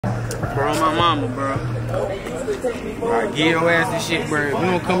Bro, my mama, bro. Bro, give your ass this shit, bro. If you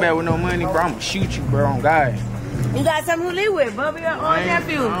don't come back with no money, bro, I'ma shoot you, bro, on God. You got something to live with, Bubby or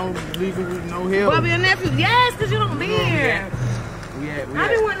nephew? I don't leave it with no help. Bubby or nephew? Yes, because you don't be here. I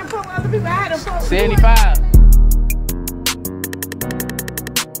didn't want to fuck with other people. I had to fuck with 75.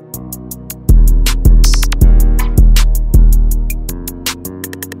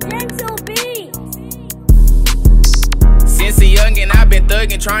 Since a youngin', I been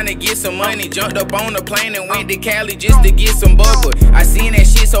thuggin', trying to get some money. Jumped up on a plane and went to Cali just to get some bubble. I seen that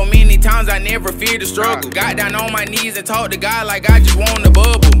shit so many times, I never feared the struggle. Got down on my knees and talked to God like I just want the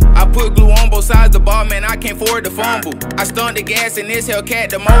bubble. I put glue on both sides of the bar, man, I can't afford to fumble. I stunned the gas in this Hellcat,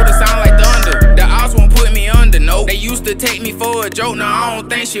 the motor sound like thunder. The odds won't put me under, no. They used to take me for a joke, now I don't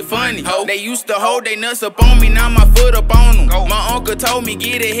think shit funny. They used to hold they nuts up on me, now my foot up on them. My uncle told me,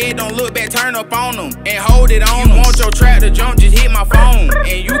 get ahead, don't look back, turn up on them. And hold it on them. Want your trap to jump, just hit my phone.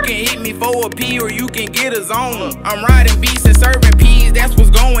 And you can hit me for a P or you can get a zone. I'm riding beats and serving peas, that's what's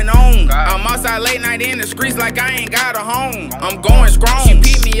going on. I'm outside late night in the streets like I ain't got a home. I'm going strong. She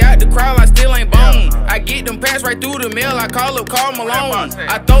peep me out the crowd, I still ain't bone. I get them passed right through the mail, I call up Karl Malone.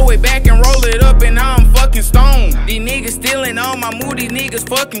 I throw it back and roll it up and now I'm fucking stoned. These niggas stealing all my mood, these niggas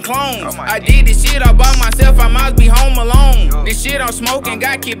fucking clones. I did this shit all by myself, I might be home alone. This shit I'm smoking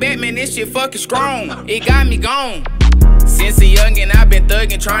got kid back, man, this shit fucking strong. It got me gone. Since a youngin', I been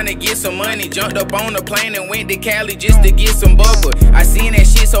thuggin', trying to get some money. Jumped up on a plane and went to Cali just to get some bubble. I seen that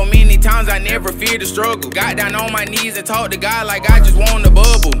shit so many times, I never feared the struggle. Got down on my knees and talked to God like I just want the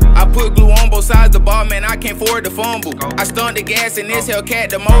bubble. I put glue on both sides of the bar, man, I can't afford to fumble. I stunned the gas in this Hellcat,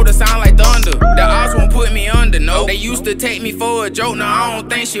 the motor sound like thunder. The odds won't put me under, no. They used to take me for a joke, now I don't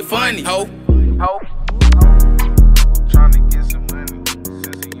think shit funny, ho.